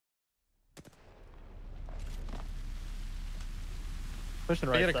Pushing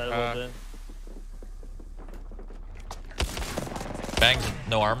right side a little bit. Bangs,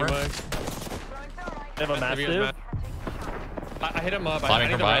 no armor. They have a massive. I hit him up.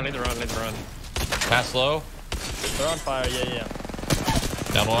 Climbing I need to run. Pass low. They're on fire. Yeah.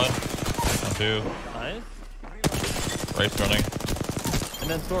 Down one. Down two. Nice. Race running. And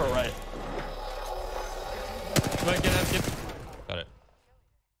then store right. Come on, get. Got it.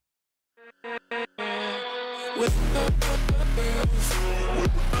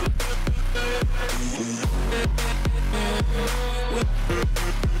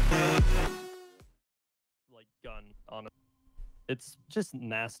 Like gun on it. It's just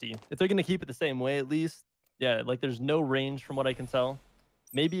nasty. If they're gonna keep it the same way, at least, yeah. Like there's no range from what I can tell.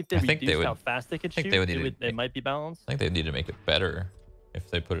 Maybe if they reduce how fast they could shoot, it might be balanced. I think they need to make it better if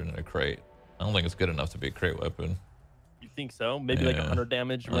they put it in a crate. I don't think it's good enough to be a crate weapon. You think so? Maybe like 100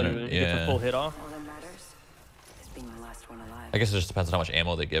 damage when it gets a full hit off. I guess it just depends on how much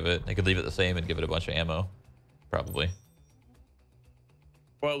ammo they give it. They could leave it the same and give it a bunch of ammo, probably.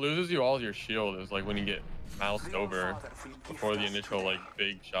 What loses you all your shield is like when you get moused over before the initial like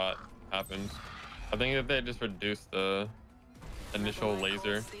big shot happens. I think if they just reduce the initial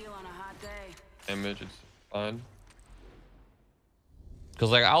laser damage, it's fine. Because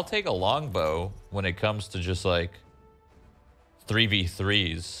like I'll take a longbow when it comes to just like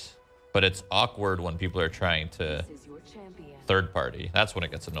 3v3s, but it's awkward when people are trying to third party. That's when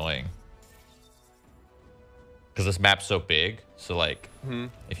it gets annoying. Because this map's so big, so like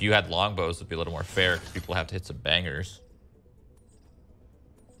if you had longbows, it'd be a little more fair because people have to hit some bangers.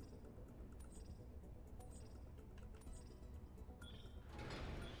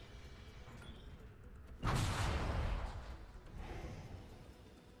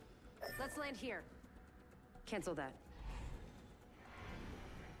 Let's land here. Cancel that.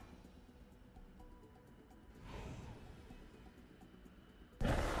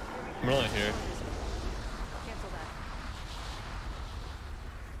 I'm really here. Cancel that.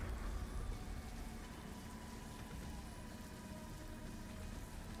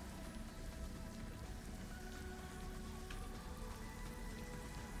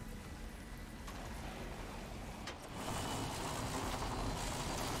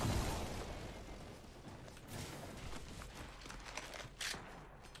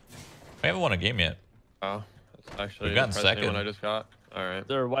 We haven't won a game yet. Oh, that's actually we've gotten second. One I just got. All right. Is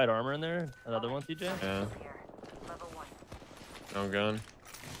there white armor in there? Another one, TJ? Yeah. No gun.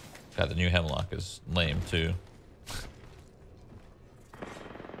 God, the new hemlock is lame too.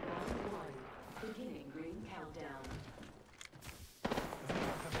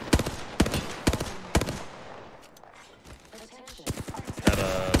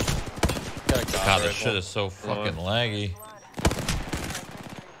 God, this shit is so fucking laggy.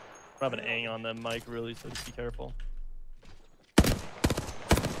 I have an ang on them, Mike, really, so just be careful.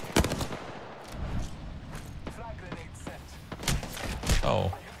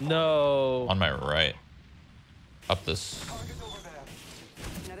 Oh. No. On my right. Up this.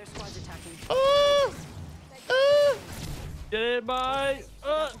 Another squad's attacking. Get in, Mike!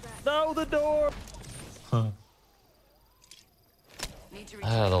 No, the door! The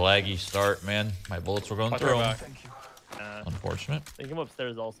laggy start, man. My bullets were going through them. Unfortunate. They came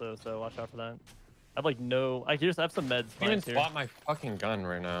upstairs also, so watch out for that. I have like no. I just have some meds. I can't even spot my fucking gun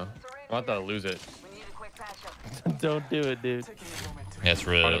right now. I'm about to lose it. Don't do it, dude. Yeah, it's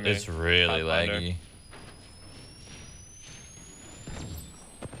really laggy.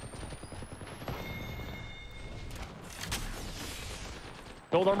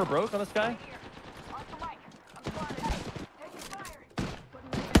 Gold armor broke on this guy.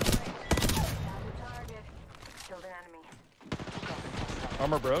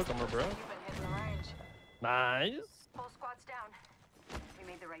 Armor broke. Nice. Whole squad's down. We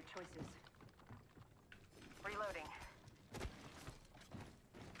made the right choices. Reloading.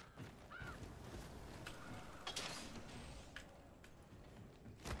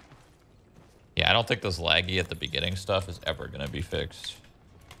 Yeah, I don't think this laggy at the beginning stuff is ever gonna be fixed.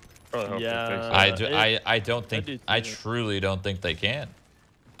 Yeah. I don't think. I truly don't think they can.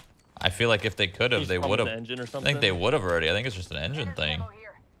 I feel like if they could have, they would have. I think they would have already. I think it's just an engine thing.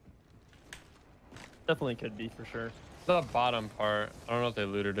 Definitely could be for sure. The bottom part. I don't know if they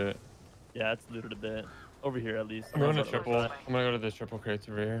looted it. Yeah, it's looted a bit. Over here at least. I'm going to triple. I'm gonna go to this triple crates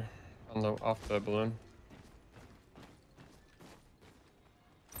over here, on the off the balloon.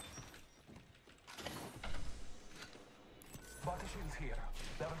 Body shields here.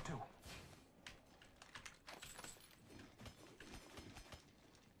 Level 2.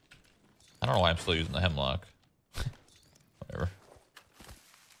 I don't know why I'm still using the hemlock. Whatever.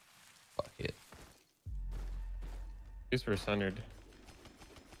 Fuck it. These were centered.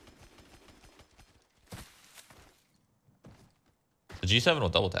 G7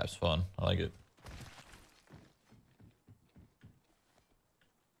 with double tap's fun. I like it.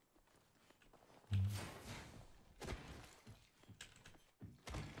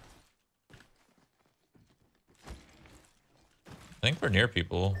 I think we're near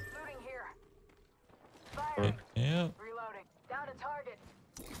people. Yeah.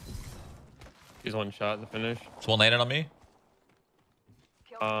 He's one shot in the finish. Is one landed on me?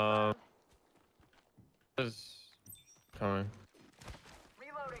 Is coming.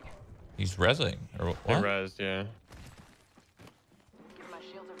 He's rezzing. Or what? He rezzed, yeah. Give my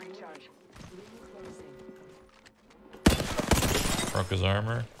shields a recharge. Broke his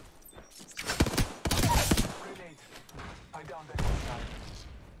armor. I downed that one guy.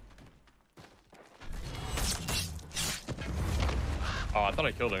 Oh, I thought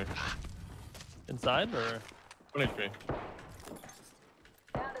I killed her. Inside or? 1 HP.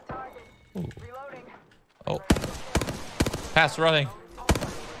 Down to target. Reloading. Oh. Pass running.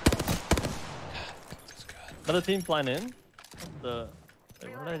 Another team flying in. The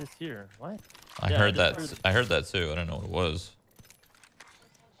wait, what did I just hear? What? I heard that. I heard that too. I don't know what it was.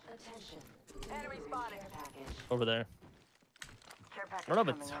 Enemy spotted. Over there. I don't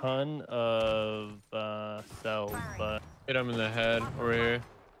have a ton of cells, but Hit him in the head over here.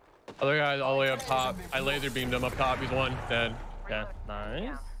 Other guy's all the way up top. I laser beamed him up top. He's one dead. yeah,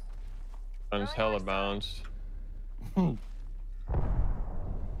 nice. One's hella bounced. Where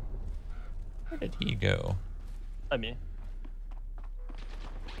did he go? I mean,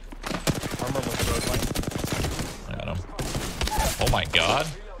 armor was broken. I got him. Oh my god.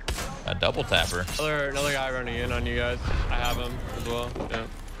 A double tapper. Another guy running in on you guys. I have him as well. Yeah.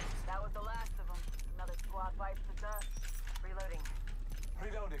 That was the last of them. Another squad bites the dust. Reloading.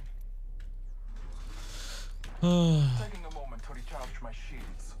 Reloading. Taking a moment to recharge my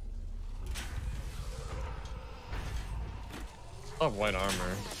shields. I have white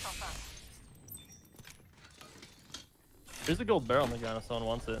armor. Here's a gold barrel on the gun if someone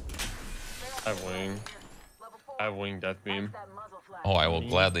wants it. I have wing. I have wing death beam. Oh, I will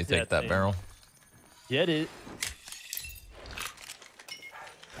gladly take that barrel. Get it.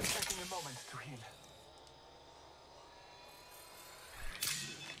 Taking a moment to heal.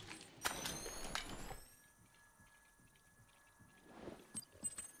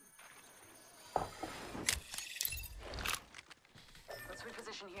 Let's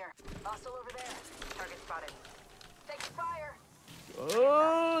reposition here. Hostile over there. Target spotted. Take fire.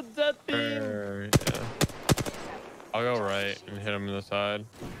 Oh, death beam. Yeah. I'll go right and hit him in the side.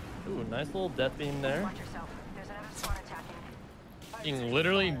 Ooh, nice little death beam there. Watch yourself. There's another squad attacking. Fucking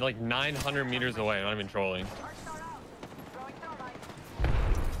literally like 900 meters away. I'm not even trolling.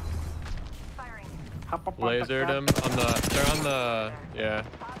 Lasered him on the. They're on the. Yeah.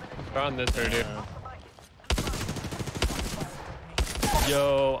 They're on this area.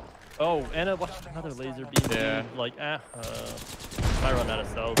 Yo. Oh, and watch another laser beam. Yeah. Like, I run out of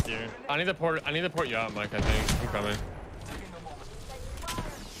cells here. I need to port you out, Mike. I think I'm coming.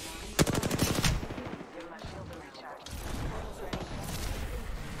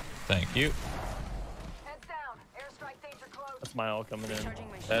 Thank you. That's my all coming in.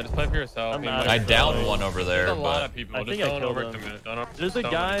 Yeah, just play for yourself. I downed one over there. There's a lot But of people. I Just think I don't killed overcommit. There's a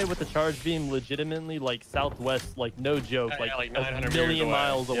guy with a charge beam legitimately like southwest, like no joke, Yeah, like, like 900 a million meters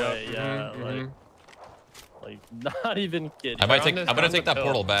miles away. Yep. Yeah, like not even kidding. I'm gonna take that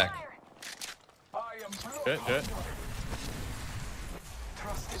portal back. Good.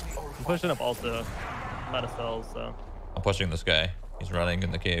 I'm pushing up also. I'm out of cells, so. I'm pushing this guy. He's running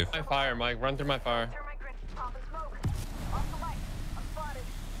in the cave. My fire, Mike. Run through my fire.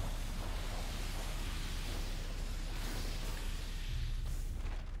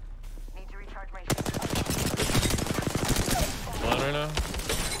 Right now.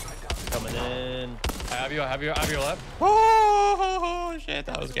 Coming in. I have your left. Oh shit,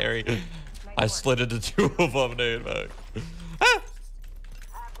 that was scary. I slid into two of them, dude. Ah!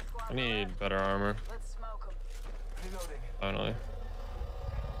 I need better armor. Finally.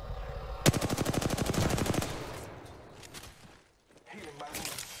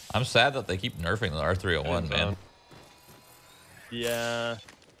 I'm sad that they keep nerfing the R301, man. Yeah.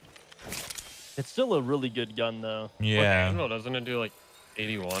 It's still a really good gun, though. Yeah. No, doesn't it do like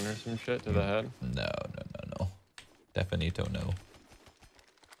 81 or some shit to the head? No. Definito, no.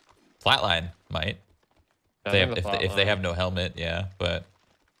 Flatline might. If they have no helmet, yeah. But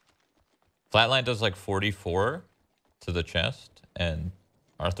Flatline does like 44 to the chest, and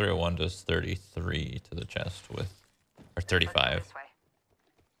R301 does 33 to the chest with, or 35.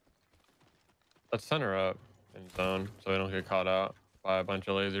 Let's center up in zone so we don't get caught out by a bunch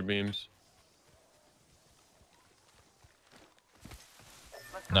of laser beams.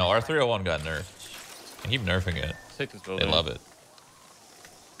 No, R301 got nerfed. They keep nerfing it. Take this building. They love it.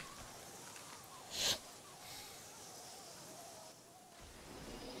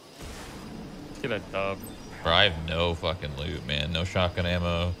 Get that dub. Bro, I have no fucking loot, man. No shotgun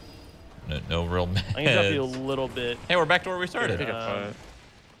ammo. No real meds. I'm gonna drop you a little bit. Hey, we're back to where we started. Take a fight.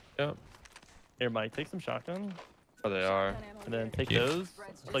 Yep. Here, Mike, take some shotgun. Oh, they are. And then take you. those.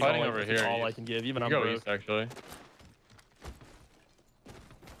 It's like Fighting all, over it's here. all I can give. Even I'm go broke. east, actually.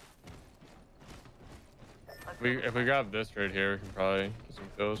 If we grab this right here, we can probably get some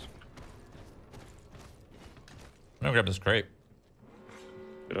kills. I'm gonna grab this crate.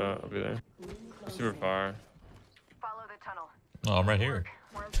 I'll be there. Super far. Follow the tunnel. Oh, I'm right here.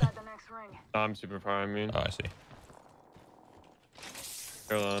 We're inside the next ring. I'm super far, I mean. Oh, I see.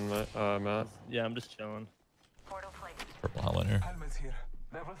 Carolyn, Matt. Yeah, I'm just chilling. Portal plate. Purple helmet here. Helmets here.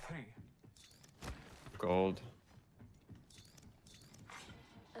 Level 3. Gold.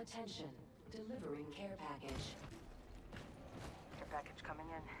 Attention, delivering care package. Your package coming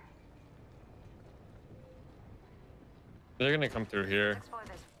in. They're gonna come through here. Explore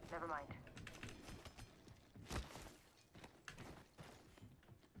this. Never mind.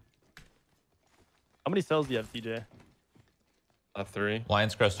 How many cells do you have, TJ? 3.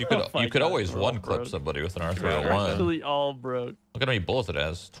 Lion's Crest, you could God, always we're all one clip broke. somebody with an We're R301. Actually, all broke. Look at how many bullets it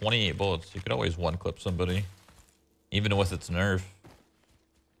has. 28 bullets. You could always one clip somebody. Even with its nerf.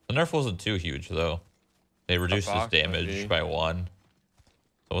 The nerf wasn't too huge though. They reduced its damage by 1. So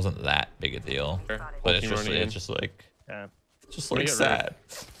it wasn't that big a deal. But it's just like Yeah. it's just like sad.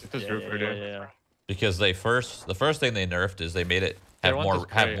 Get this roof right here. Yeah. Because the first thing they nerfed is they made it have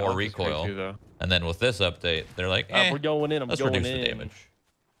more recoil. Too, and then with this update, they're like, We're going in. let's going reduce in. the damage.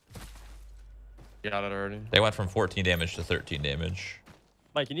 Got it already. They went from 14 damage to 13 damage.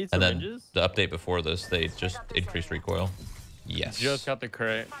 Mike, you need And then syringes? the update before this, they just increased recoil. Yes. Just got the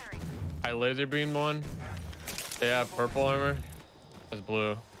crate. I laser beamed one. They have purple armor. That's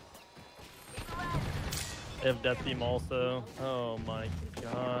blue. They have Death Beam also. Oh my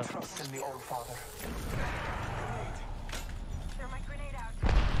god. Trust in the All Father. Throw my grenade out.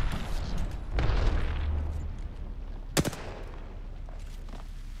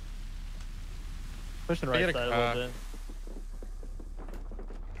 Pushing I right get a side a crack. little bit.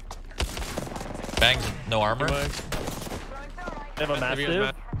 Bangs, no armor. They have a Massive.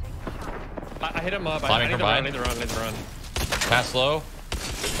 massive. I hit him up. I Climbing need from to run. I behind. need to run. I need to run. Pass low.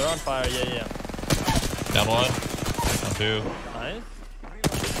 They're on fire. Yeah. Down 1. Down 2. Nice.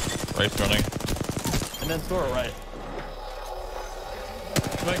 Race running. And then store right.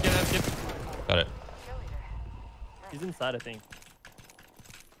 Come on, get. Got it. He's inside, I think.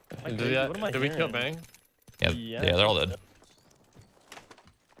 Did What am I we kill hearing? Bang? Yeah, they're all dead.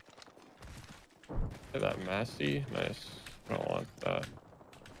 Look at that Massey. Nice. I don't want that.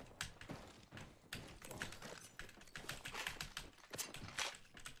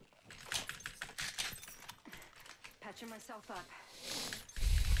 Patching myself up.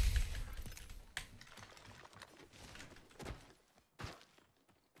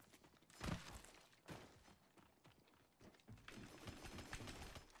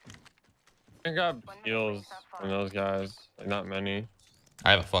 I got heals from those guys. Like, not many.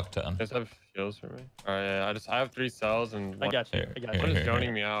 I have a fuck ton. You guys have heals for me? Alright, yeah. I have 3 cells and I one, got you. Here, I got here, one you. is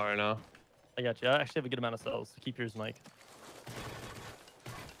zoning me out right now. I got you. I actually have a good amount of cells. So keep yours, Mike.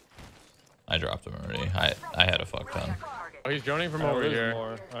 I dropped him already. I had a fuck ton. Oh, he's joining from Oh, over there's here.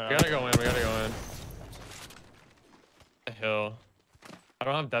 more. We Alright. gotta go in. We gotta go in. The hill. I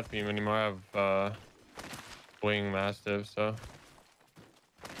don't have Death Beam anymore. I have Wing Mastiff, so.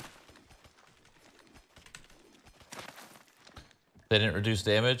 They didn't reduce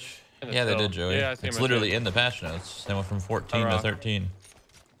damage? In the Yeah, they hill. did, Joey. Yeah, I see It's him, I see literally him. in the patch notes. They went from 14 to Alright. 13.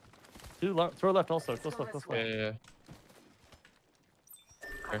 Throw left also. Close left. Yeah.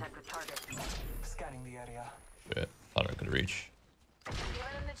 Contact with target. Scanning the area. Shit. Thought I could reach. Giving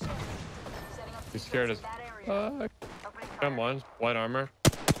them the chance. Setting up He's scared as that area. fuck. Opening Come fire. on, white armor.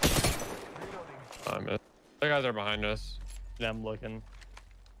 Reloading. Oh, I missed. The guys are behind us. Yeah, I'm looking.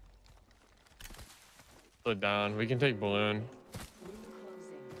 Split down. We can take balloon. Ring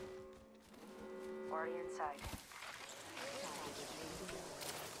closing. Already inside.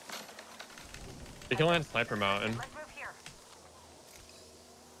 You can land Sniper Mountain. Let's move here.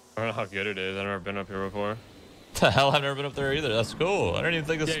 I don't know how good it is. I've never been up here before. The hell? I've never been up there either. That's cool. I don't even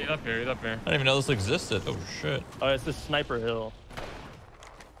think this. Yeah, he's up here. He's up here. I didn't even know this existed. Oh shit. Oh, it's the Sniper Hill.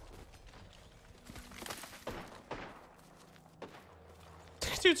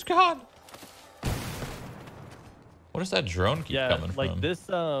 Dude's gone. What does that drone keep coming like from? this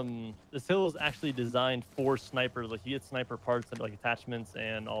hill is actually designed for snipers. Like you get sniper parts and like attachments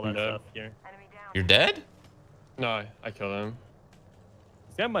and all that stuff here. You're dead? No, I killed him.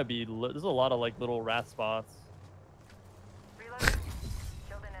 This guy might be. There's a lot of like little rat spots. Reloading.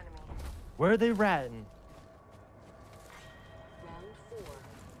 Killed an enemy. Where are they ratting? Round 4.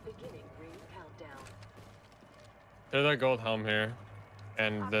 Beginning ring countdown. There's a gold helm here,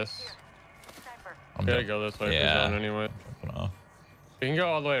 and this. Sniper. I'm Gotta go this way for zone anyway. jumping off. You can go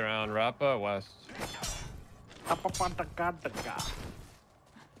all the way around. Rappa west.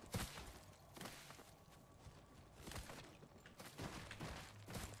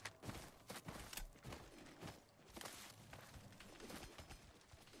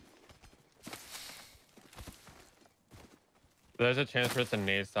 There's a chance for us to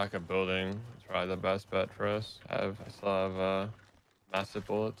nade stack a building. It's probably the best bet for us. I still have massive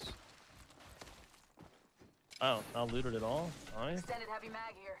bullets. Oh, not looted at all. Nice. Extended heavy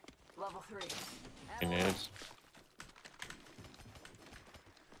mag here. Level 3. He nades.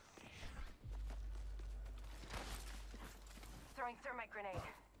 Throwing thermite grenade.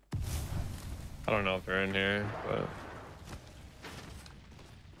 I don't know if they're in here, but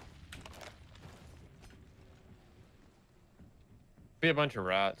be a bunch of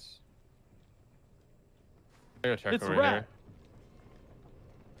rats. I gotta check It's over a rat. here.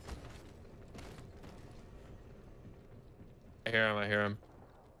 I hear him.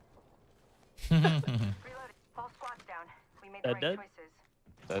 Reloading. All squads down. We made the right Dead?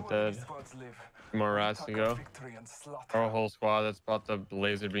 choices. Dead. Squads live. More rats to go. Victory and slaughter. Our whole squad that's about to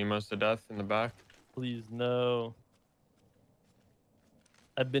laser beam us to death in the back. Please no.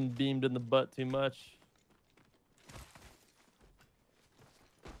 I've been beamed in the butt too much.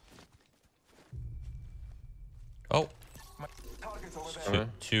 Oh, Targets over there.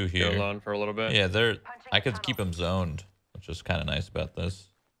 two Go here. alone for a little bit. Yeah, I could keep them zoned, which is kind of nice about this.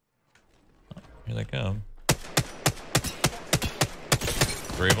 Oh, here they come.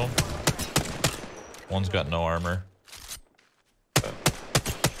 3 of them. One's got no armor.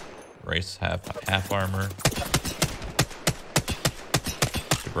 Race half armor.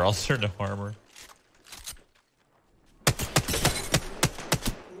 Gibraltar no armor.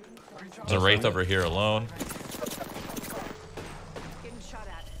 There's a Wraith over here alone. Getting shot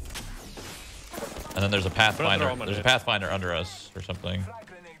at. And then there's a Pathfinder. all my There's a nades. Pathfinder under us or something. Frag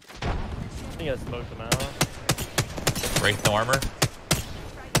grenade. I think I smoked them out. Wraith no armor.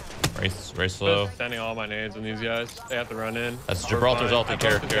 Wraith slow. Just sending all my nades on these guys. They have to run in. That's We're Gibraltar's fine. ulti I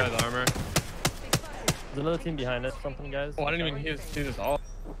broke this character. guy's armor. There's another team behind us. Something, guys. Oh, I didn't even see this all.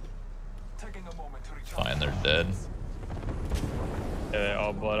 Taking a moment to recharge. Fine, they're dead. Yeah, they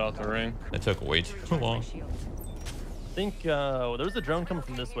all bled out the ring. They took way too long. I think there was a drone coming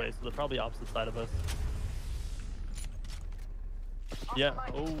from this way, so they're probably opposite side of us. Yeah.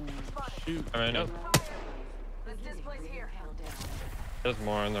 Oh shoot. I mean, Yep. This display's here. Countdown. there's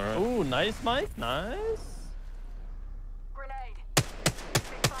more on the right. Oh, nice, Mike. Nice. Grenade.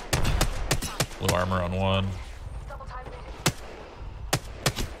 Blue armor on one. Double time needed.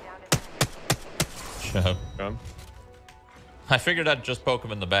 Down Shove. Come. I figured I'd just poke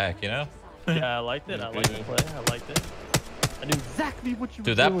him in the back, you know? Yeah, I liked it. I liked the play. I liked it. I knew exactly what you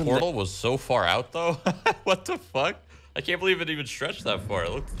Dude, were that doing. portal was so far out, though. What the fuck? I can't believe it even stretched that far.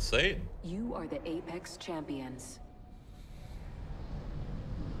 It looked insane. You are the Apex champions.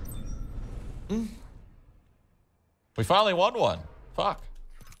 We finally won one. Fuck.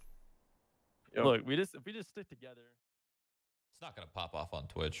 Yep. Look, if we just stick together. It's not gonna pop off on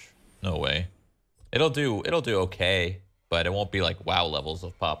Twitch. No way. It'll do okay, but it won't be like WoW levels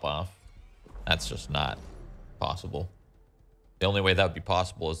of pop off. That's just not possible. The only way that would be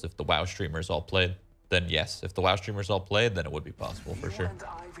possible is if the WoW streamers all played. Then yes, if the WoW streamers all played, then it would be possible for You sure. and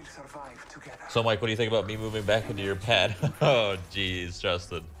I will survive together. So Mike, what do you think about me moving back into your pad? Oh jeez,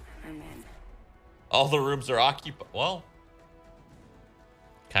 Justin. I'm in. All the rooms are occupied. Well,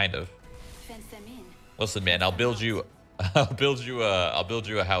 kind of. Fence them in. Listen, man, I'll build you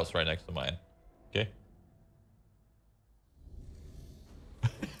a house right next to mine. Okay?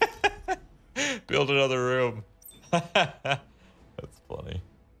 Build another room. That's funny.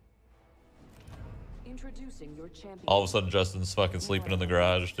 Introducing your champion. All of a sudden, Justin's fucking sleeping in the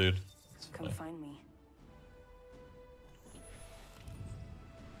garage, dude. That's Come funny. find me.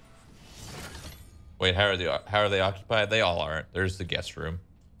 Wait, how are they occupied? They all aren't. There's the guest room.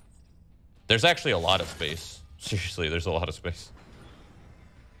 There's actually a lot of space. Seriously, there's a lot of space.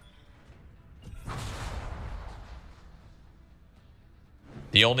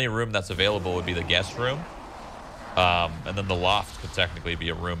 The only room that's available would be the guest room. And then the loft could technically be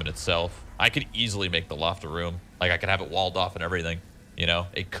a room in itself. I could easily make the loft a room. Like I could have it walled off and everything. You know,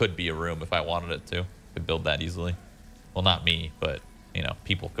 it could be a room if I wanted it to. Could build that easily. Well, not me, but you know,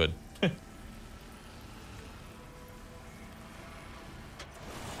 people could.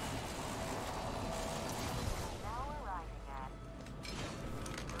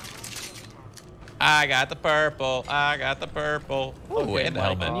 I got the purple. I got the purple. Ooh, okay, and the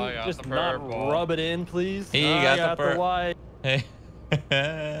Mike, helmet. can you just not rub it in, please? He got the white. Hey.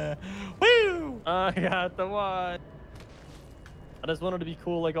 Woo! I got the white. I just wanted to be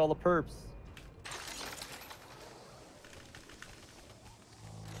cool like all the perps.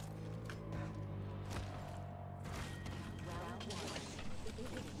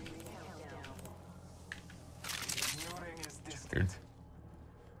 Weird.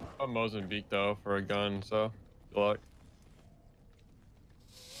 I'm Mozambique though for a gun, so good luck.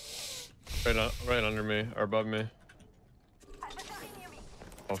 Right under me or above me.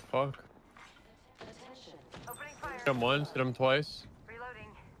 Oh fuck. Hit him once, hit him twice. Reloading.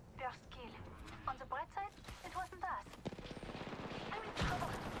 First kill. On the bright side, it wasn't us. I'm in trouble.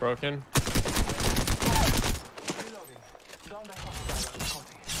 Broken. Reloading. Down the hostile.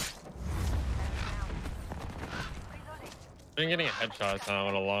 I've been getting a headshot now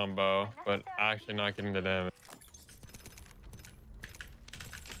with a longbow, but actually not getting the damage.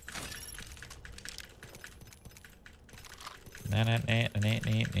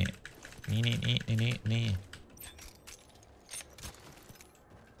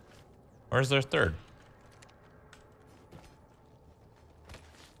 Where's their third?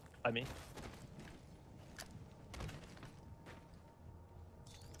 I mean.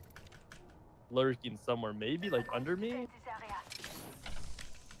 Lurking somewhere, maybe like under me.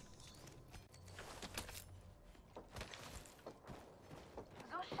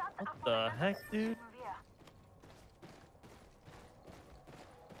 What the heck, dude?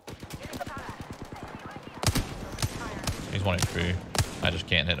 He's 1 HP. I just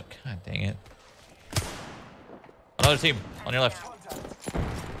can't hit him. God dang it. Another team on your left.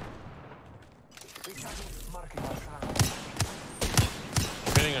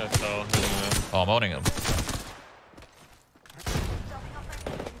 Hitting us though, hitting them. Oh, I'm owning him.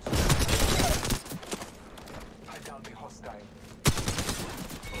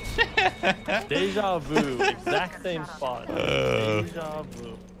 Deja vu. Exact same spot. Deja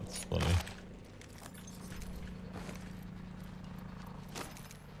vu. That's funny.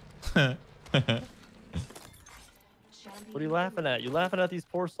 What are you laughing at? You laughing at these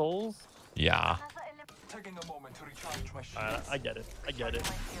poor souls? Yeah. Taking a moment to recharge my shields. I get it. I get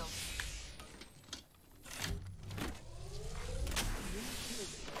it.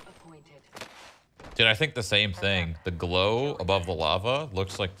 Dude, I think the same thing. The glow above the lava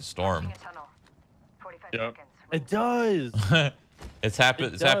looks like the storm. Yep. It does. It's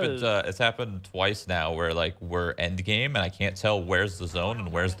happened. It's happened twice now, where like we're end game, and I can't tell where's the zone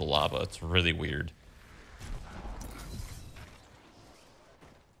and where's the lava. It's really weird.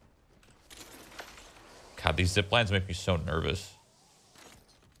 God, these zip lines make me so nervous.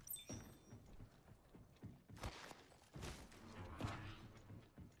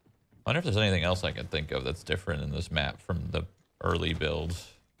 I wonder if there's anything else I can think of that's different in this map from the early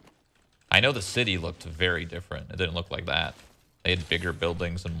builds. I know the city looked very different. It didn't look like that. They had bigger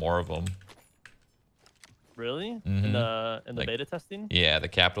buildings and more of them. Really? Mm-hmm. In the Like, beta testing? Yeah, the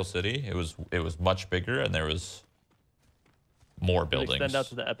capital city. It was much bigger, and there was more buildings. Extend out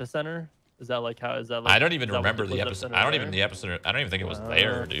to the epicenter. Is that like how? Is that like? I don't even remember the epicenter. I don't even think it was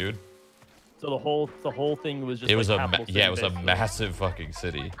there, dude. So the whole thing was just. It was like it was a massive fucking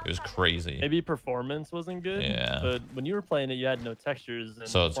city. It was crazy. Maybe performance wasn't good. Yeah. But when you were playing it, you had no textures. And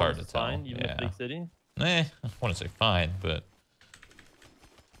So it's hard to tell. fine, even Yeah. with big city. I wouldn't say fine, but.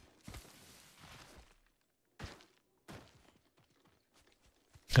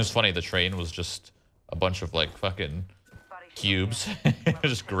 It was funny, the train was just a bunch of like fucking cubes.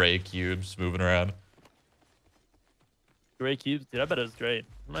 Just gray cubes moving around. Gray cubes, dude. I bet it was great.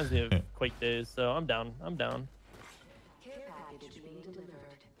 Reminds me of Quake days. So I'm down. I'm down. Care package being delivered.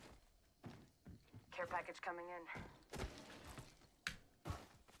 Care package coming in.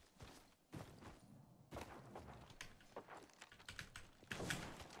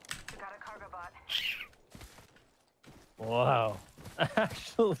 We got a cargo bot. Wow.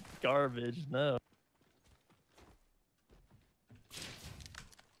 Actual garbage. No.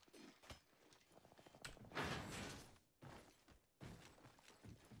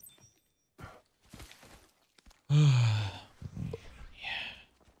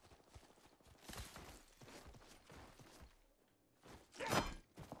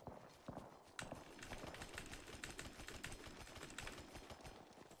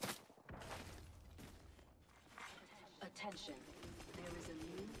 Attention. There is a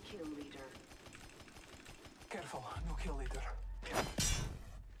new kill leader. Careful, no kill leader.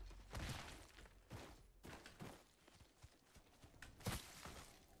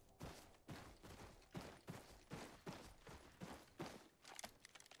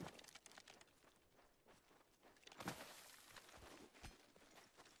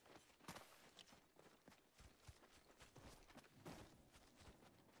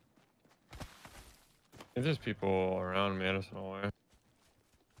 There's just people around me. I just don't know where.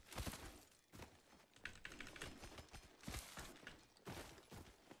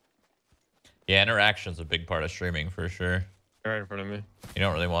 Yeah, interaction's a big part of streaming for sure. They're right in front of me. You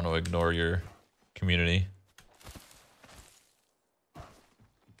don't really want to ignore your community.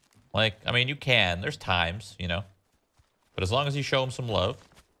 Like, I mean, you can. There's times, you know. But as long as you show them some love,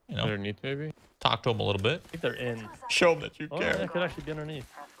 you know. Underneath, maybe? Talk to them a little bit. I think they're in. Show them that you Oh, care. yeah, it could actually be underneath.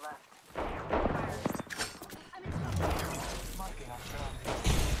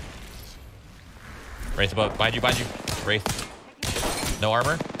 Wraith above. Behind you, behind you. Wraith. No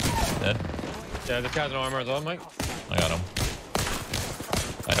armor. Dead. Yeah, this guy's no armor as well, Mike. I got him.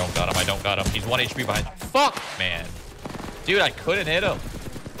 I don't got him. I don't got him. He's 1 HP behind. Fuck, man. Dude, I couldn't hit him.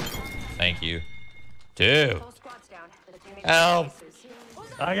 Thank you. Dude. Help.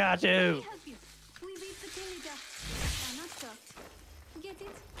 I got you.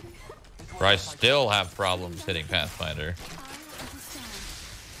 Bro, I still have problems hitting Pathfinder.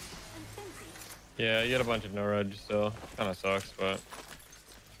 Yeah, you got a bunch of no reg still. Kind of sucks, but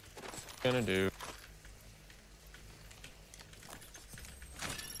gonna do.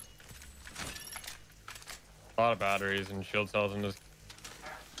 A lot of batteries and shield cells in this.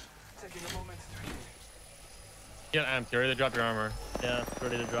 Taking a moment to heal. Get amped. You ready to drop your armor? Yeah,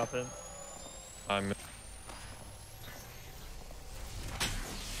 ready to drop it. I'm.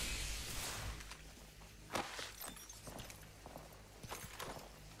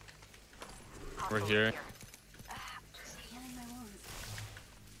 We're here.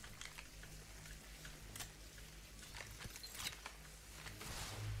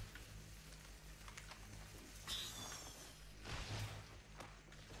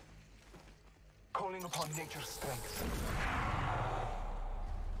 Calling upon nature's strength.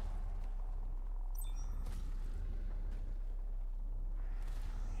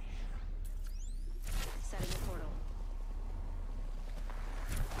 Setting the portal.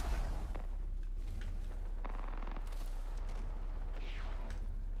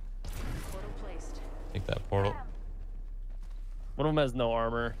 Portal placed. Take that portal. One of them has no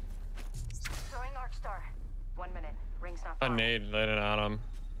armor. Throwing Arc Star. 1 minute. Ring's not A far. nade landed on him.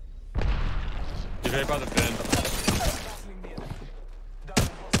 He's right by the bin. Battling the enemy. Down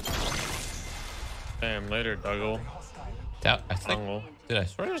hostile. Damn, later, Dougal. Hostile. Down, I think. Jungle. Dude, I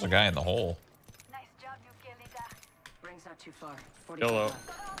swear there's a guy in the hole. Nice job, you kill leader. Ring's not too far. 40 YOLO. left.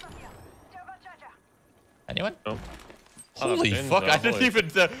 Got all of you. Turbocharger. Anyone? Nope. Holy bins, fuck, though. I didn't Holy-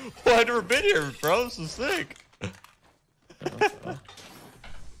 even. Well, I've never been here, bro. This is sick.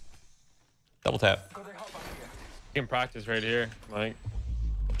 Double tap. Got a hop up here. You can practice right here, Mike.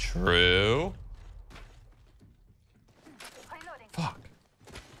 True. Reloading. Fuck.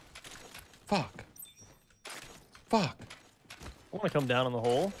 Fuck. Fuck. I want to come down in the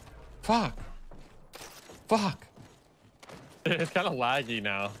hole. Fuck. Fuck. It's kind of laggy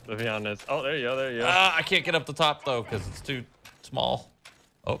now, to be honest. Oh, there you go, there you go. Ah, I can't get up the top though because it's too small.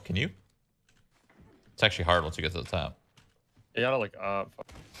 Oh, can you? It's actually hard once you get to the top. You gotta look up.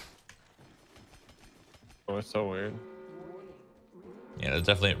 Oh, it's so weird. Yeah, there's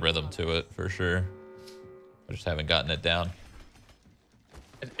definitely a rhythm to it for sure. I just haven't gotten it down.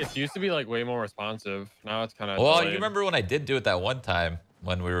 It used to be like way more responsive. Now it's kind of. Well, you remember when I did do it that one time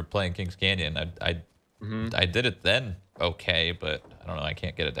when we were playing Kings Canyon? I did it then okay, but I don't know. I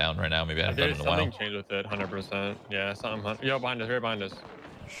can't get it down right now. Maybe I haven't done it in a while. Something changed with it, 100%. Yeah, something. Yo, behind us, right behind us.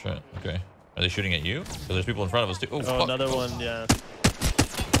 Shit. Okay. Are they shooting at you? So there's people in front of us too. Oh, Oh, fuck. another one, yeah.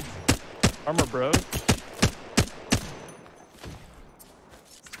 Armor broke.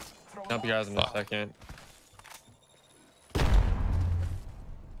 Help you guys in a Fuck. second.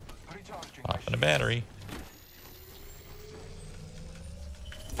 Recharging. Popping a battery.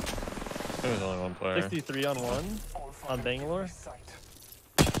 There was only one player. 63 on one. All On fire. Bangalore. Sight.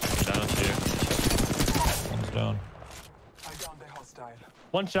 Down to you. One's down. I downed the hostile.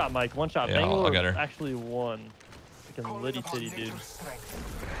 One shot, Mike. One shot. Yeah, I'll Bangalore get her. actually won. Freaking Calling litty upon titty, dude. nature's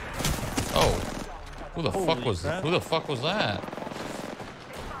strength. Oh. Who the fuck Holy was crap. who the fuck was that?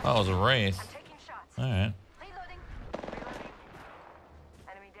 That was a Wraith. I'm taking shots. Alright. Reloading. Reloading.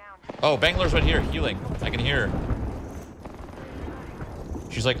 Enemy down. Oh, Bangalore's right here, healing. I can hear her.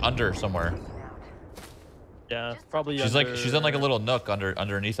 She's like under somewhere. Yeah, probably. She's in like a little nook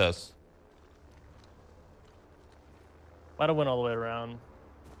underneath us. Might have went all the way around.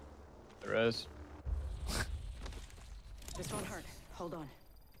 There is. This won't hurt. Hold on.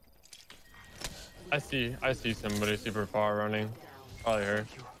 I see somebody super far running. Probably her.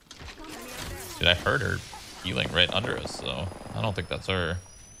 Dude, I heard her healing right under us, so I don't think that's her.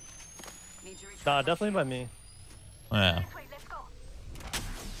 Nah, definitely by me. Yeah.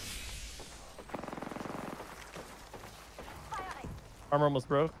 Armor almost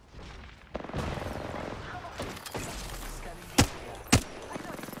broke.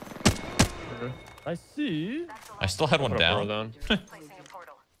 I see. I still had one down. Placing a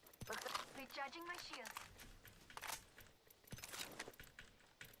portal. Recharging my shields.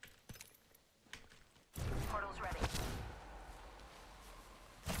 Portal's ready.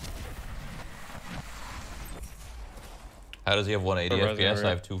 How does he have 180 FPS? I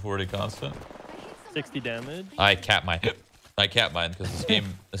have 240 constant. 60 damage. I cap mine because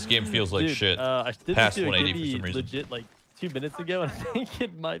this game feels like Dude, shit. I did past do a 180 Gibby for some reason. legit like 2 minutes ago, and I think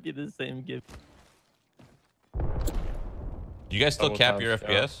it might be the same Gibby. Do you guys still cap your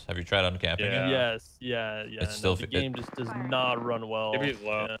FPS? Have you tried uncapping Yeah. it? Yes, yeah. It's still the game just does not run well. Gibby's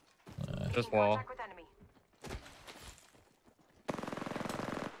low. Yeah. Just wall. Contact with enemy.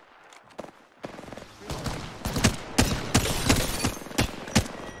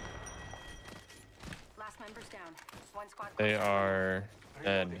 Last member's down. One squad. They are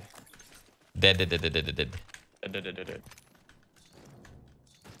dead. Dead. Dead.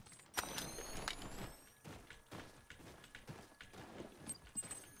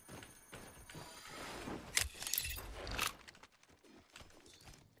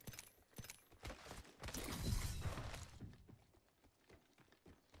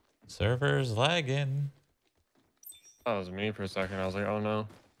 Server's lagging. That was me for a second. I was like, oh no.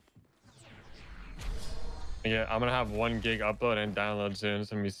 Yeah, I'm gonna have 1 gig upload and download soon. It's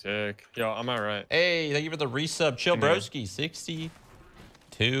gonna be sick. Yo, am I right? Hey, thank you for the resub. Chill broski.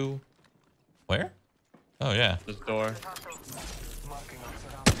 62. Where? Oh yeah. This door.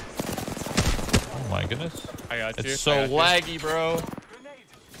 Oh my goodness. I got you. It's so laggy, bro.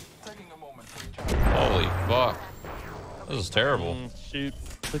 Taking a moment to recharge. Holy fuck. This is terrible. Shoot.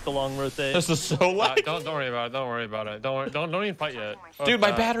 Click the long rotate. This is so laggy. Don't worry about it. Don't worry about it. Don't even fight yet. Fuck Dude, my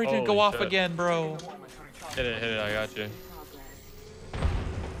that. battery didn't go Holy off shit. again, bro. Hit it. I got you.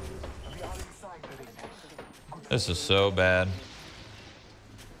 This is so bad.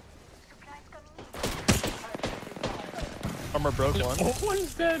 Armor broke one.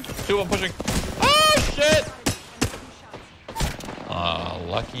 One's dead. 2, I'm pushing. Oh shit! Aw,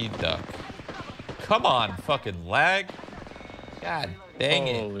 lucky duck. Come on, fucking lag. God dang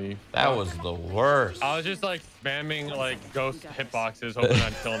it. Holy That fuck. was the worst. I was just like spamming like ghost hitboxes, hoping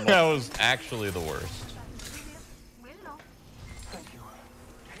I'd kill him. That was actually the worst. Thank you.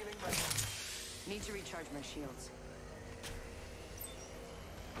 Healing my Need to recharge my shields.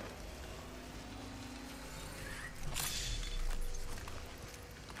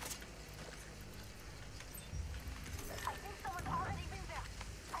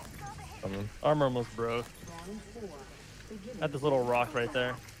 Armor almost broke. At this little rock right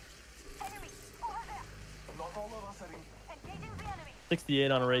there. not all of us are in.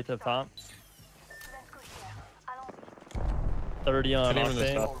 68 on a wraith up top. 30 on Hit him in the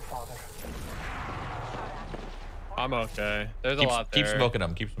octane. stuff. Father. I'm okay. There's a lot there. Keep smoking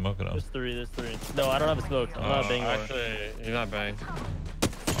them. Keep smoking them. There's three. No, I don't have a smoke. I'm not banging one. Actually, you're not bang.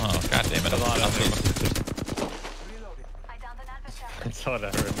 Oh, god damn it. A lot of Reloading. It's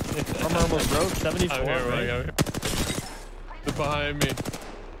whatever. Armor almost broke. 74. I'm here, right? I'm here. They're behind me.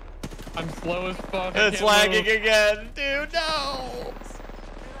 I'm slow as fuck. I It's can't lagging move. again, dude. No.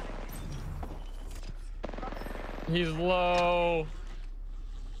 He's low.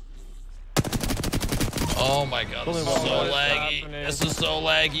 Oh my god. This is Only so one. What is laggy. happening? This is so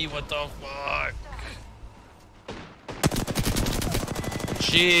laggy. What the fuck?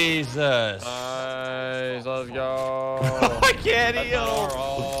 Jesus. Nice. Let's go. I can't That's not our heal.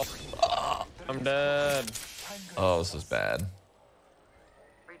 all. I'm dead. Oh, this is bad.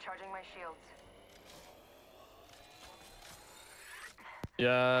 Recharging my shields.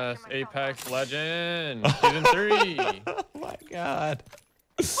 Yes, Apex Legend. Season 3. Oh my god.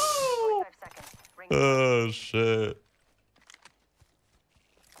 45 seconds. Ring Oh shit.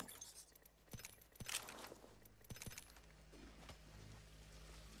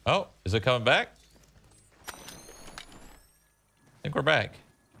 Oh, is it coming back? I think we're back.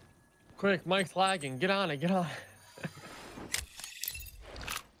 Quick, Mike's lagging. Get on it. Get on it.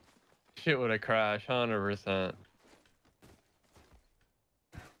 Shit would have crashed. 100%.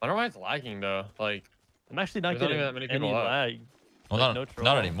 I don't know why it's lagging though. Like, I'm actually not There's not getting even that many people any up. lag. Well, Like,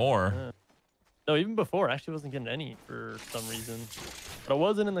 not anymore. Yeah. No, even before, I actually wasn't getting any for some reason. But I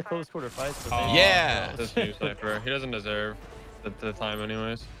wasn't in the close quarter fight. So maybe Yeah. This new Cypher. He doesn't deserve the time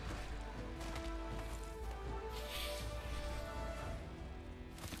anyways.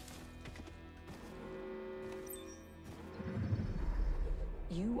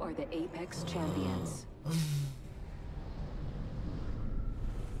 You are the Apex champions.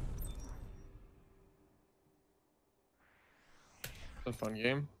 It's a fun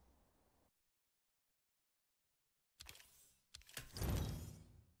game.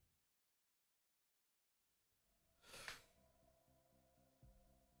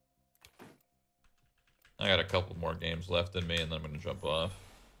 I got a couple more games left in me, and then I'm gonna jump off.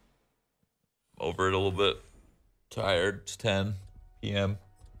 Over it a little bit. Tired. It's 10 p.m.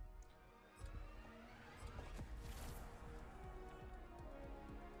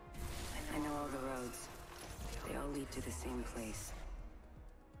 I know all the roads. They all lead to the same place.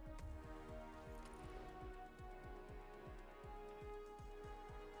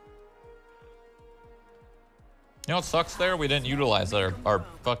 You know what sucks there? We didn't utilize our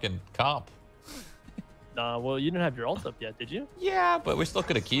fucking comp. Nah, well, you didn't have your ult up yet, did you? Yeah, but we still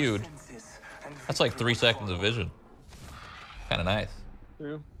could have queued. That's like 3 seconds of vision. Kind of nice.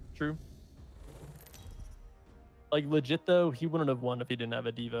 True, true. Like legit though, he wouldn't have won if he didn't have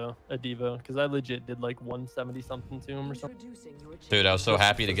a Devo, because I legit did like 170 something to him or something. Dude, I was so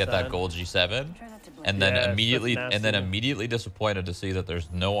happy to get that gold G7, and then immediately disappointed to see that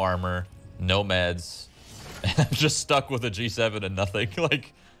there's no armor, no meds, and I'm just stuck with a G7 and nothing.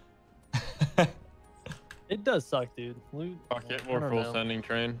 Like, it does suck, dude. Fuck it, we're full sending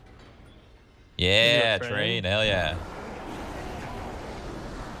train. Yeah, train, hell yeah.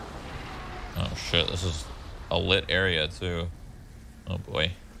 Oh shit, this is a lit area too. Oh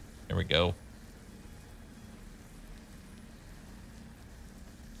boy, here we go.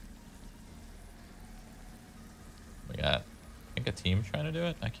 We got, I think, a team trying to do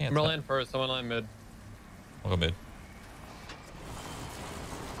it. I can't. Someone land first, someone land mid. I'll go mid.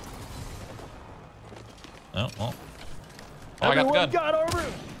 Oh, well. Oh, I got the gun. Got armor.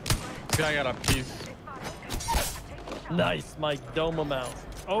 This guy got a piece. Nice, Mike. Dome him out.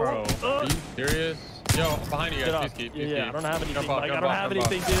 Oh, Bro, are you serious? Yo, behind you guys. Peace keep. Yeah, I don't have anything, Mike. I don't have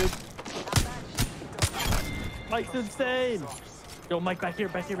anything, dude. Mike's insane. Yo, Mike, back here,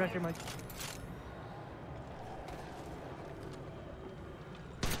 Mike.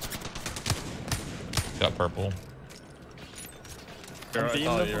 Got purple. I'm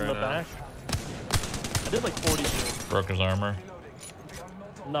beaming him from the back. I did like 40 kills. Broke his armor.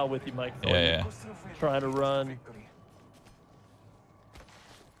 I'm not with you, Mike. Yeah. Trying to run.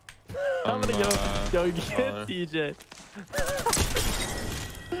 I'm gonna go get TJ.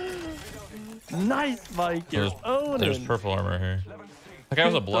 Nice, Mike. There's purple armor here. That guy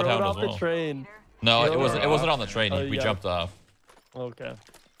was a bloodhound as well. The train. No, it wasn't on the train. We jumped off. Okay.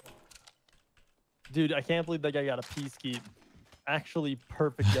 Dude, I can't believe that guy got a peacekeep. Actually,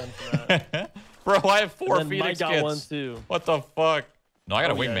 perfect gun for that. Bro, I have 4 Phoenix Mike got kits. one too. What the fuck? No, I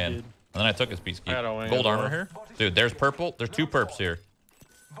got a wingman. Yeah, and then I took his peacekeep. I got a wing Gold as armor well. here. Dude, there's purple. There's 2 perps here.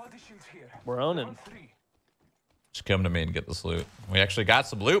 We're owning. Just come to me and get this loot. We actually got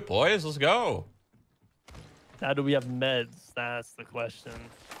some loot, boys. Let's go. Now, do we have meds? That's the question.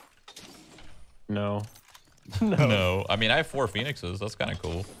 No. No. I mean, I have 4 Phoenixes. That's kind of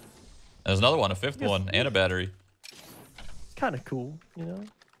cool. There's another one, a 5th one, and a battery. It's kind of cool, you know?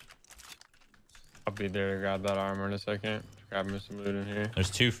 I'll be there to grab that armor in a second. Grab me some loot in here.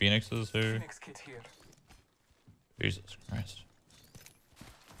 There's 2 Phoenixes here. Jesus Christ.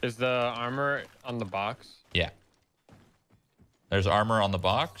 Is the armor on the box? Yeah. There's armor on the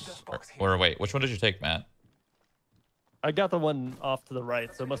box. Or wait, which one did you take, Matt? I got the one off to the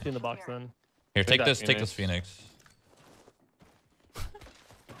right, so it must be in the box then. Here, take this. Phoenix. Take this Phoenix.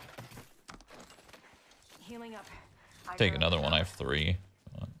 Healing up. Take another one. I have 3.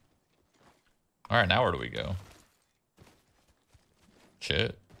 All right, now where do we go?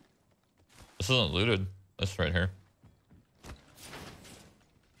 Shit. This isn't looted. This right here.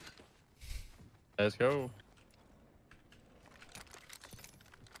 Let's go.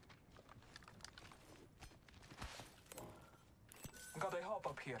 Got a hop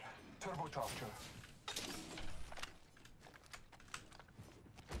up here. Turbocharger.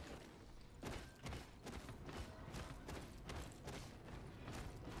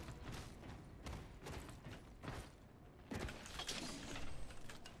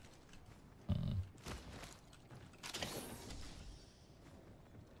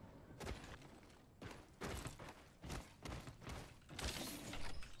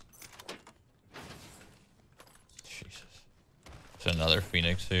 There's another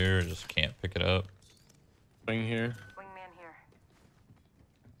Phoenix here. Just can't pick it up. Wing here. Wingman here.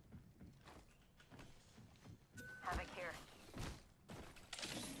 Havoc here.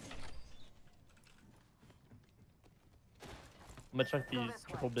 I'm gonna check these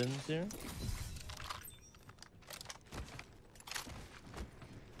triple bins here.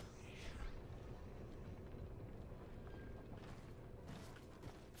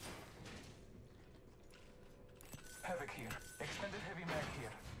 Havoc here. Extended heavy mag here.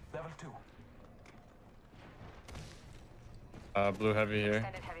 Level 2. Blue heavy here.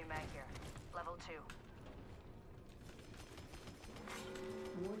 Extended heavy mag here. Level 2.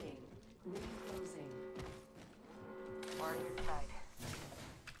 Warning. Ring closing. Warrior side.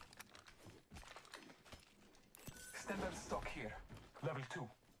 Extended stock here. Level 2.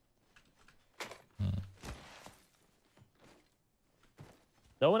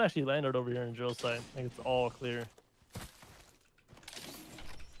 No one actually landed over here in drill site. I think it's all clear.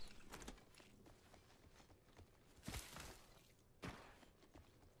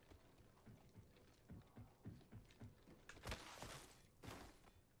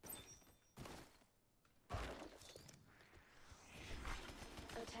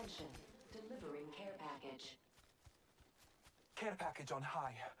 Attention. Delivering care package. Care package on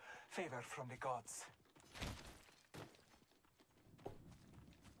high. Favor from the gods.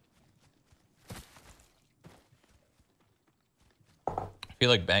 I feel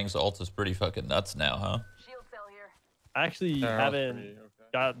like Bang's ult is pretty fucking nuts now, huh? Shield cell here. I actually Yeah, haven't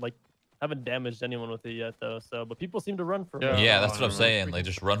okay. haven't damaged anyone with it yet though. So, but people seem to run from Yeah. it. Yeah, that's what I'm that's saying. Like,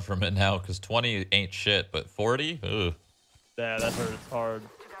 just run from it now, because 20 ain't shit, but 40? Ugh. Yeah, that hurts hard.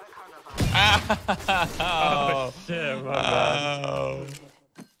 Oh, Shit, my bad. oh.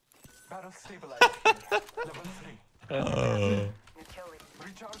 Battle stabilized here. Level 3. Oh. New kill lead.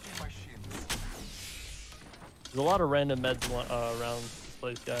 Recharging my shields. There's a lot of random meds around this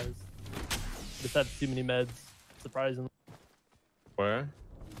place, guys. Just have too many meds, surprisingly. Where?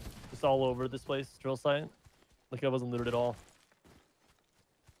 Just all over this place, drill site. Like I wasn't looted at all.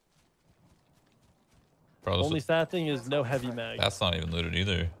 Bro, this Only is- sad thing is no heavy mag. that's not even looted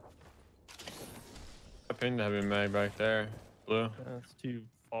either. I pinged the heavy mag back there. Blue. That's too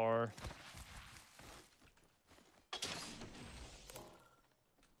far.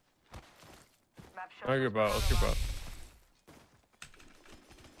 Map shows I'll group out. Let's group out.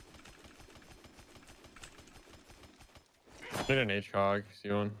 Need an H-Hog.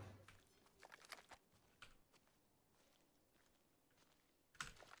 See one.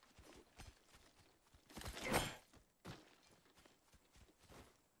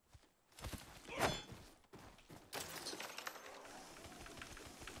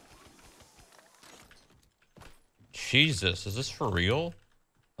 Jesus, is this for real?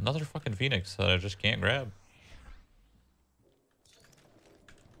 Another fucking Phoenix that I just can't grab.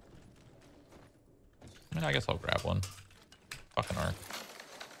 I mean, I guess I'll grab one. Fucking arc.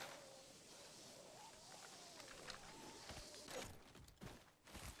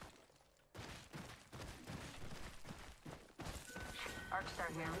 Arc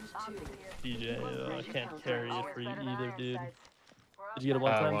start here. Round 2. DJ, I can't carry it for you Better than either, iron dude. sights. We're Did you get it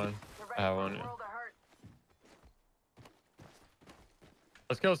one I have time? one. We're I have ready for one, a yeah. world of hurt.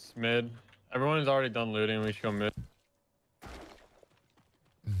 Let's go mid. Everyone's already done looting. We should go mid.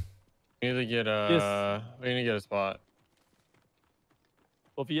 We need to get we need to get a spot.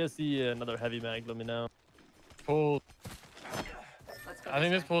 Well, if you guys see another heavy mag, let me know. Pull. Let's go I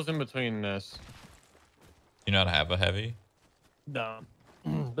think this way. pulls in between this. You not have a heavy? No.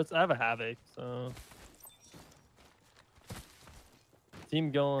 But I have a havoc, so.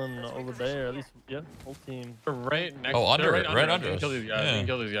 Team going over there, at least, yeah, whole team. They're right next. Oh, under they're it, right us. under We can kill us. these guys. We Yeah. can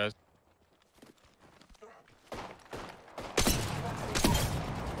kill these guys.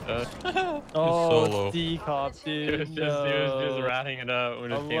 Oh, solo. decop, He dude. was just No. ratting it up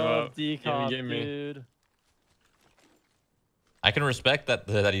when I it came love up. decop, Give me. dude. I can respect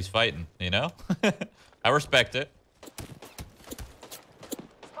that he's fighting, you know? I respect it.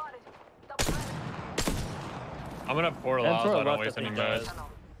 Spotted. Double time. I'm gonna portal And out throw so a I don't left waste at any the guys. meds. Tunnel.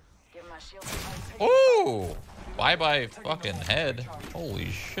 Give him my shield. Ooh! Bye-bye fucking head. Holy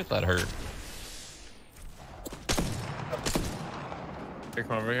shit, that hurt. Here,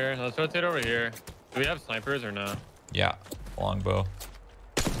 come over here. Let's rotate over here. Do we have snipers or no? Yeah, longbow.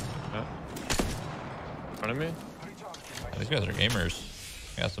 No. In front of me? These guys are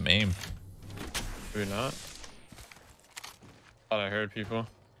gamers. Got some aim. Do we not? Thought I heard people.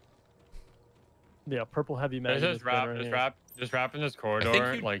 Yeah, purple heavy mag. Just wrap in this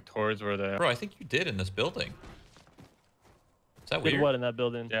corridor, you- like towards where they are. Bro, I think you did in this building. Is that Did weird? what in that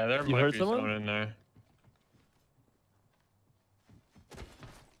building? Yeah, there You might heard be someone? someone in there.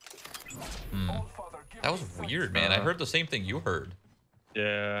 That was weird, man. I heard the same thing you heard.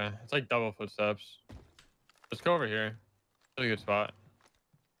 Yeah, it's like double footsteps. Let's go over here. Really good spot.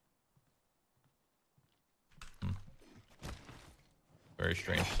 Very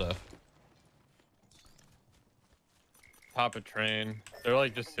strange stuff. Top a train. They're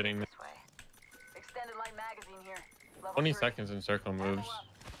like just sitting there. Extended light magazine here. Level 20 3. seconds in circle moves.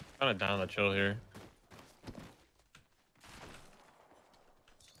 Kind of down the chill here.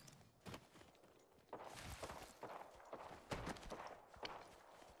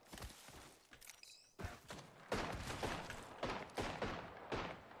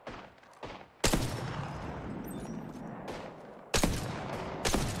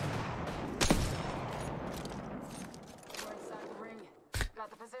 We're inside the ring. Got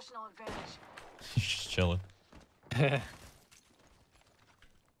the positional advantage. He's just chilling. If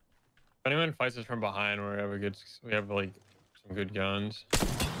anyone fights us from behind, we have like some good guns.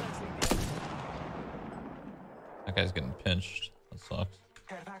 That guy's getting pinched. That sucks.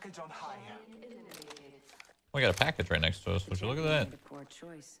 Care package on high. We got a package right next to us. Would you look at that? Made a poor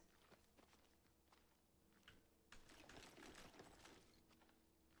choice.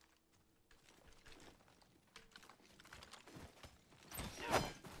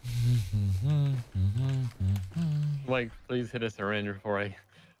 Like, please hit a syringe before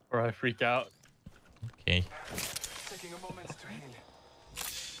I freak out. Okay. Taking a moment to heal.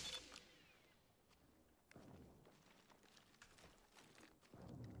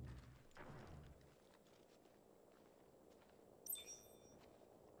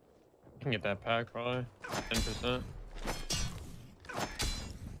 I can get that pack probably 10%.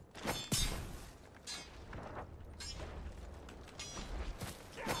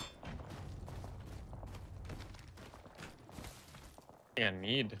 I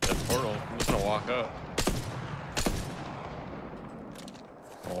need the portal. I'm just gonna walk up.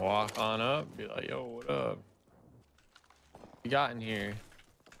 Walk on up. Be like, yo, what up? You got in here?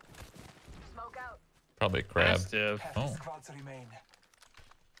 Smoke out. Probably a crab. Mastiff. Half the Oh. squads remain.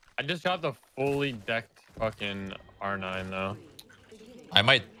 I just got the fully decked fucking R9 though. I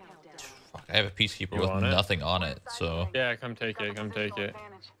might. Fuck, I have a peacekeeper You with want it? nothing on it, so Yeah, come take Got it. the Come take positional it.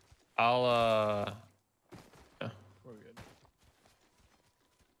 advantage. I'll yeah, we're good.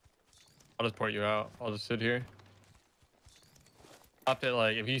 I'll just port you out. I'll just sit here. Up it,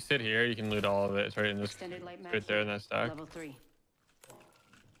 like if you sit here, you can loot all of it. It's right in this, Extended light mag right there in here. that stack. Level 3.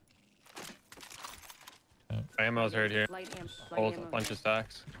 My ammo's right here. Light Hold a ammo bunch here. of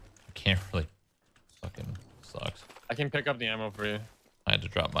stacks. I can't really. Fucking sucks. I can pick up the ammo for you. I had to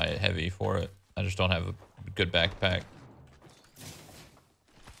drop my heavy for it. I just don't have a good backpack.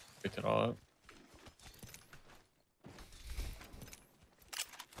 Picked it all up.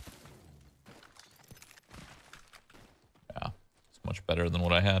 Yeah, it's much better than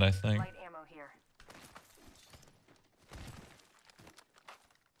what I had, I think. Light ammo here.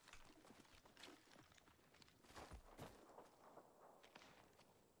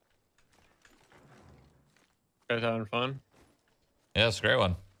 You guys having fun? Yeah, it's a great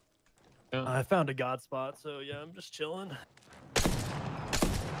one. Yeah. I found a god spot, so yeah, I'm just chilling.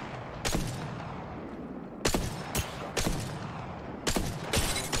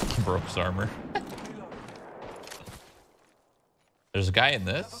 Broke his armor. There's a guy in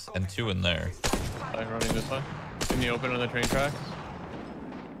this and two in there. Like running this way. In the open on the train tracks.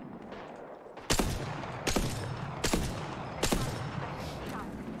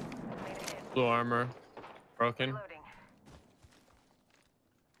 Blue armor. Broken. Reloading.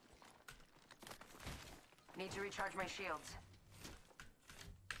 Need to recharge my shields.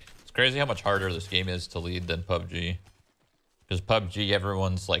 It's crazy how much harder this game is to lead than PUBG. Because PUBG,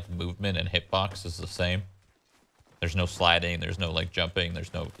 everyone's like movement and hitbox is the same. There's no sliding, there's no like jumping,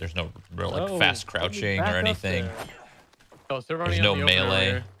 there's no real like fast crouching or anything. Oh, so There's no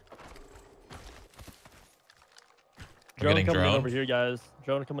melee. We're Drone getting coming in droned. over here, guys.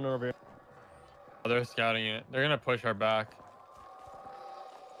 Drone coming in over here. Oh, they're scouting it. They're gonna push our back.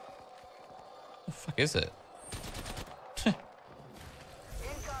 What the fuck is it? Incoming.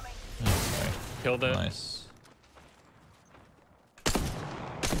 Okay, Killed it. nice.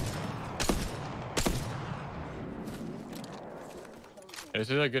 This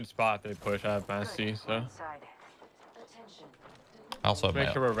is a good spot they push at Massey, so Inside. I also have make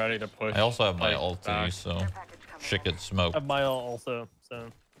my, sure we're ready to push. I also have my like, ulti, back. so Care package coming shit in. gets smoked. I have my ult also, so.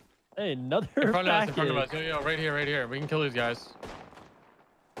 Hey, another In front of us, in package. front of us. Yo, yo, right here, right here. We can kill these guys.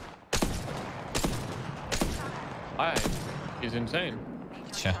 Hi. He's insane.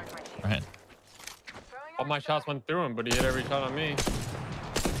 Need to Yeah, recharge my shields. right. Throwing All my arc shots went through him, but he hit every shot on me.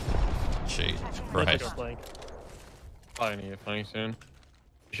 Jesus Let's Christ. go flank. Probably need to get flank soon.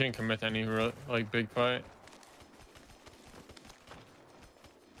 You shouldn't commit to any real, like big fight.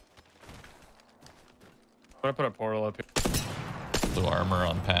 I'm gonna put a portal up here. Blue armor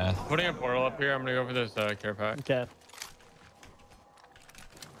on path. Putting a portal up here. I'm gonna go for this care pack. Okay.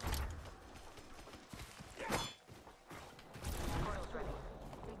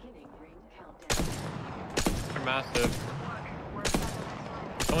 They're massive.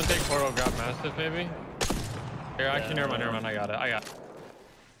 Someone take portal, grab massive, maybe. Here, actually, never mind. I got it.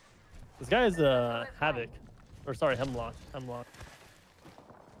 This guy is Havoc, or sorry, Hemlock.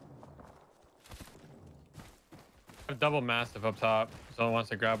 A double massive up top. Someone wants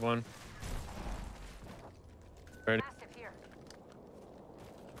to grab one. Ready? Massive here.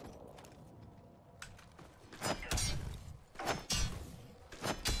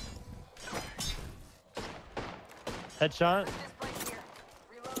 Headshot. This place here.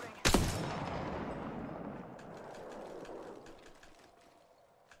 Reloading.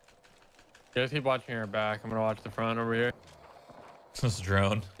 You guys keep watching your back. I'm gonna watch the front over here. This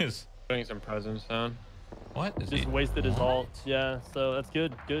drone is Putting some presence down. what is Just he? wasted his ult. Yeah, so that's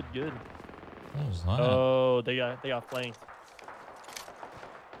good. Good. What was that? Oh, they got flanked.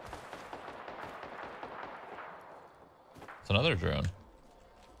 It's another drone.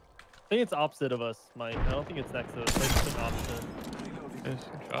 I think it's opposite of us, Mike. I don't think it's next to us. I think it's an opposite. Nice,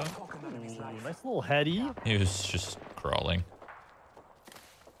 good shot. Ooh, nice little heady. He was just crawling.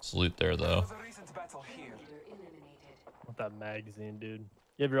 Salute there though. There's a recent battle here. With that magazine, dude.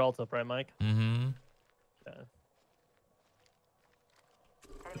 You have your ult up, right, Mike? Mm-hmm. Yeah.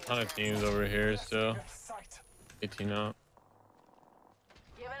 A ton of teams over here still. Get sight. 18 out.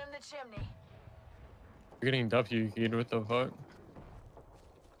 Giving him the chimney. You're getting W keyed. What the fuck?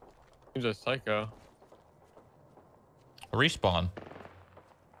 He's a psycho. Respawn.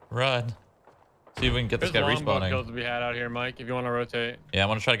 Run. See if we can get this There's guy longbow respawning. kills to be had out here, Mike. If you want to rotate. Yeah, I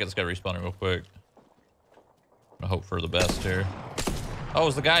want to try to get this guy respawning real quick. I hope for the best here. Oh, it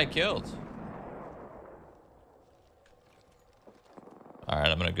was the guy I killed. All right,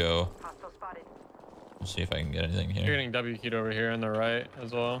 I'm gonna go. Hostile spotted. We'll see if I can get anything You're here. getting W keyed over here on the right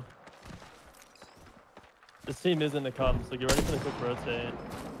as well. This team isn't to come, so get ready for the quick rotate.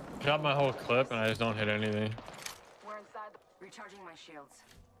 Shot my whole clip and I just don't hit anything. We're inside. Recharging my shields.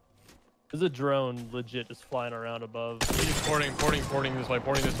 There's a drone legit just flying around above. He's porting this way,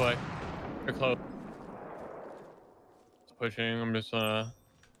 porting this way. They're close. It's pushing. I'm just Opening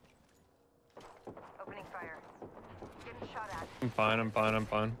fire. Getting shot at. I'm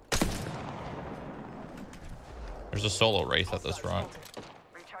fine. There's a solo wraith at this rock.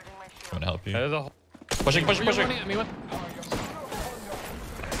 Recharging my I'm shield. gonna help you. There's a whole... Pushing. Were you running at me? What?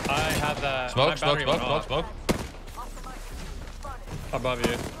 I have that. Smoke. my battery went off. Above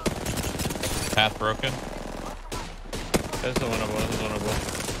you. Path broken. This is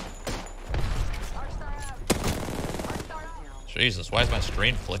winnable. Jesus, why is my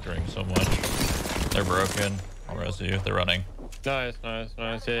screen flickering so much? They're broken. I'll res you. They're running. Nice.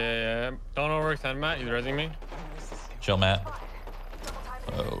 Yeah. Don't overextend, Matt. He's resing me. Chill, Matt.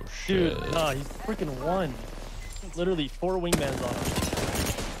 Oh shit. Dude, nah, he's freaking one. Literally 4 wingmans on him.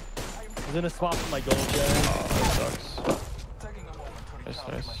 He's gonna swap with my gold guy. Oh, that sucks. Taking a moment to Nice.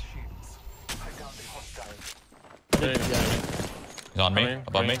 recharge my shields. I downed the hostile. He's on me. Coming,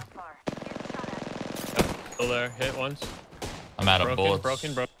 Above me. Still there. Hit once. I'm out of bullets. Broken.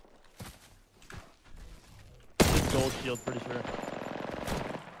 His gold shield, pretty sure.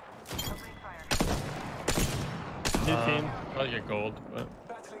 Opening fire. New team. I'll get gold, but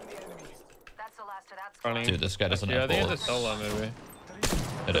Battling the enemy. That's the last of that squad. running. Dude, this guy doesn't Yeah, I have think bullets. it's a solo, maybe.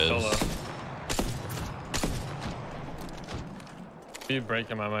 It is. Solo. If you break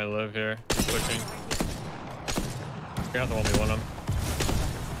him, I might live here. Keep pushing. You're gonna have to 1v1 him.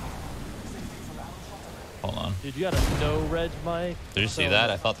 Hold on. Dude, you got a no reg, Mike. Did you see that?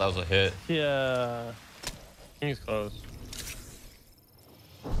 I thought that was a hit. Yeah. He's close.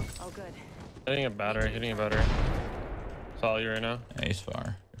 All good. Hitting a battery. It's all you right now. Yeah, he's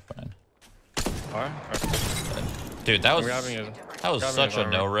far. You're fine. Alright. Dude, that was Grabbing his. such his a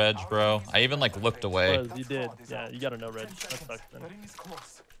armor. no reg, bro. I even like looked away. Was, you did. Yeah, you got a no reg. That sucks, The man. ring is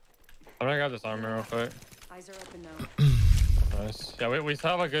close. I'm gonna grab this armor real quick. Eyes are open now. Nice. Yeah, we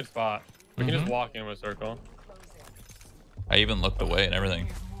still have a good spot. We can just walk into a circle. I even looked away and everything.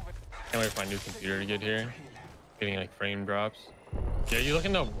 Can't wait for my new computer to get here. Getting like frame drops. Yeah, are you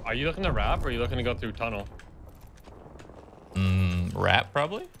looking to wrap or are you looking to go through tunnel? Wrap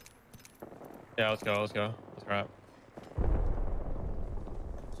probably? Yeah, let's go. Let's wrap.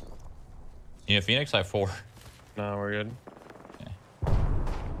 Yeah, Phoenix, I have 4. No, we're good. Okay.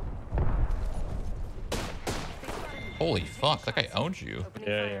 Holy fuck, that guy owns you.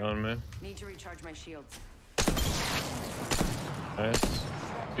 Yeah, you own me. Need to recharge my shields. Nice.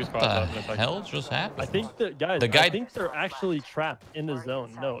 Two spots What left. the It's like, hell just happened? I think that guys. I think they're actually trapped in the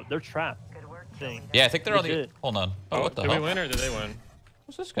zone. No, they're trapped. Thing. Yeah, I think they're on the. Legit. Hold on. Oh, what the did hell? we win or did they win?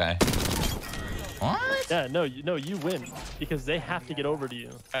 Who's this guy? What? Yeah, no, you win because they have to get over to you.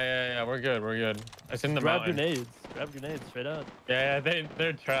 Yeah, we're good. We're good. It's in the mountain. Grab grenades straight up. Yeah,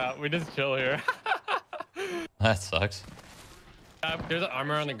 they're trapped. We just chill here. That sucks. There's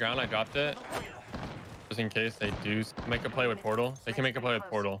armor on the ground. I dropped it. Just in case they do make a play with portal. They can make a play with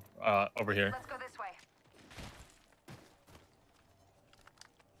portal over here. Let's go this way.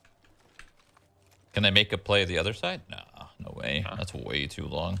 Can they make a play the other side? Nah, no way. That's way too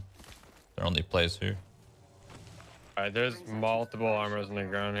long. Their only plays here. All right, there's multiple armors on the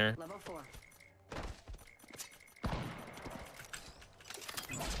ground here. Level 4.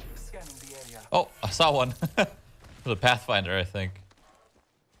 Scanning the area. Oh, I saw one. The Pathfinder, I think.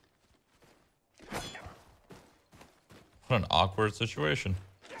 What an awkward situation.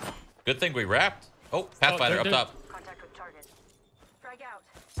 Good thing we wrapped. Oh, Pathfinder up top. Contact with target. Frag out.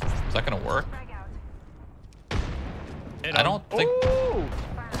 Is that gonna work? Frag out. I don't think. Ooh!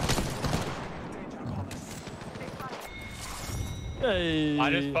 Hey.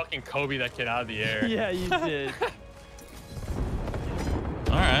 I just fucking Kobe that kid out of the air. Yeah, you did.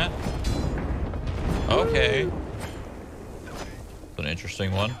 All right. Okay. It's an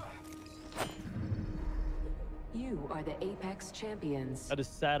interesting one. You are the Apex champions. I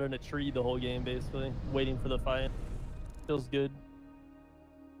just sat on a tree the whole game, basically, waiting for the fight. Feels good.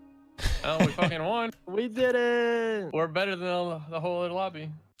 Oh, we fucking won. We did it. We're better than the whole other lobby.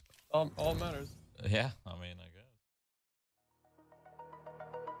 All matters. Yeah, I mean.